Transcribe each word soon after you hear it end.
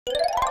Tofu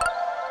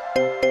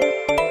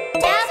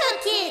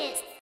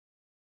Kids.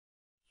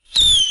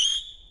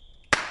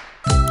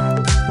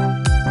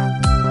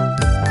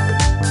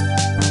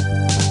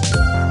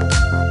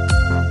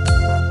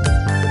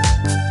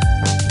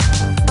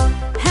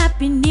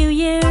 Happy New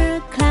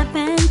Year, clap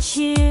and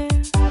cheer.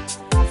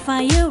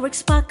 Fireworks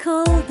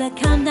sparkle, the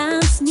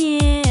countdown's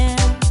near.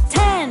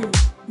 10,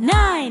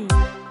 9,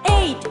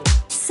 8,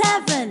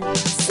 7,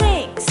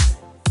 6.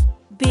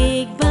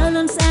 Big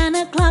balloons and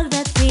a clock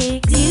that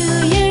ticks.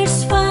 New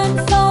Year's fun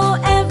for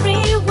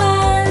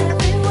everyone.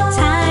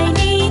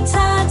 Tiny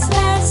tots,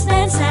 let's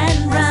dance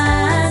and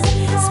run.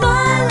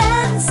 Smile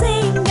and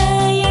sing,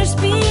 the year's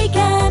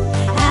begun.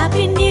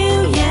 Happy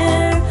New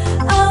Year,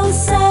 oh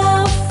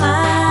so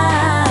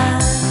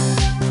fun.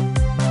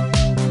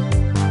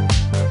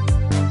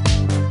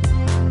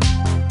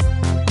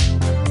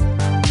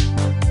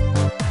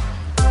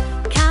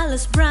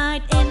 Colors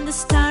bright in the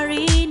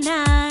starry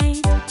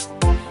night.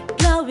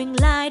 Glowing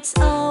lights,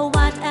 oh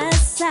what a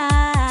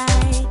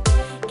sight.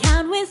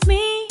 Count with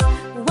me,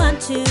 1,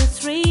 2,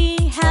 3.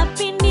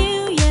 Happy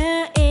New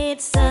Year,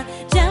 it's a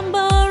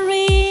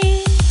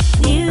jamboree.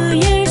 New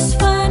Year's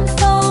fun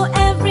for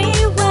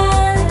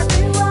everyone.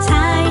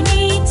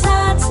 Tiny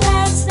tots,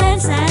 let's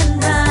dance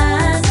and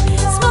run.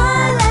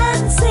 Smile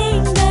and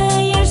sing,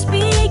 the year's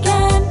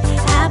begun.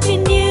 Happy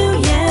New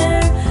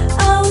Year,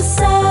 oh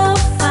so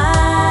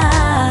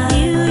fun.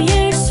 New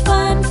Year's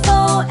fun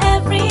for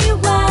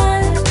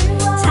everyone.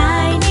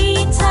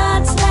 Tiny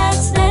tots,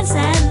 let's dance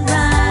and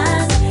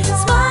run.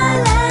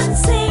 Smile and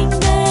sing,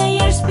 the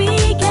year's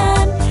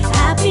begun.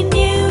 Happy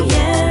New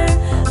Year,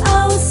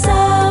 oh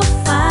so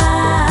fun.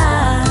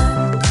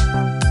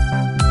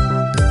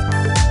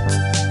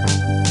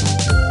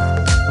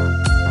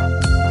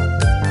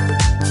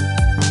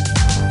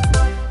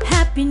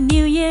 Happy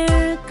New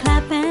Year,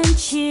 clap and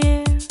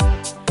cheer.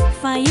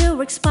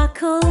 Fireworks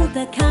sparkle,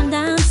 the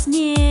countdown's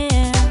near.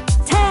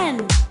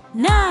 10,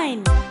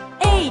 9,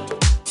 8,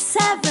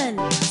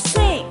 7,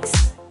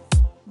 6.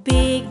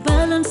 Big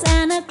balloons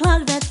and a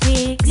clock that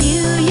ticks.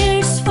 New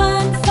Year's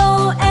fun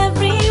for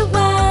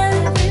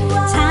everyone.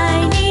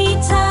 Tiny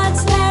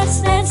tots,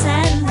 let's dance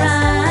and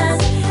run.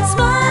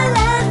 Smile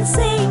and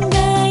sing,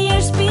 the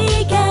year's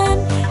begun.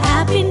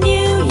 Happy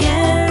New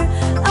Year,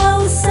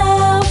 oh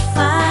so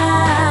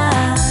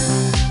fun.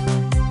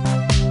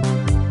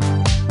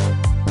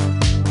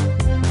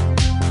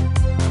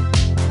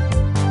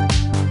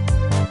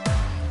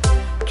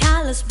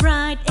 Colors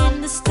bright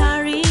in the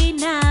starry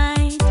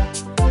night.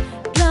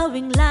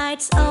 Glowing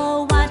lights,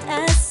 oh what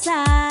a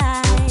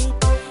sight.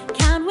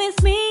 Count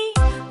with me,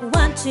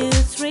 1, 2,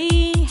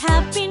 3.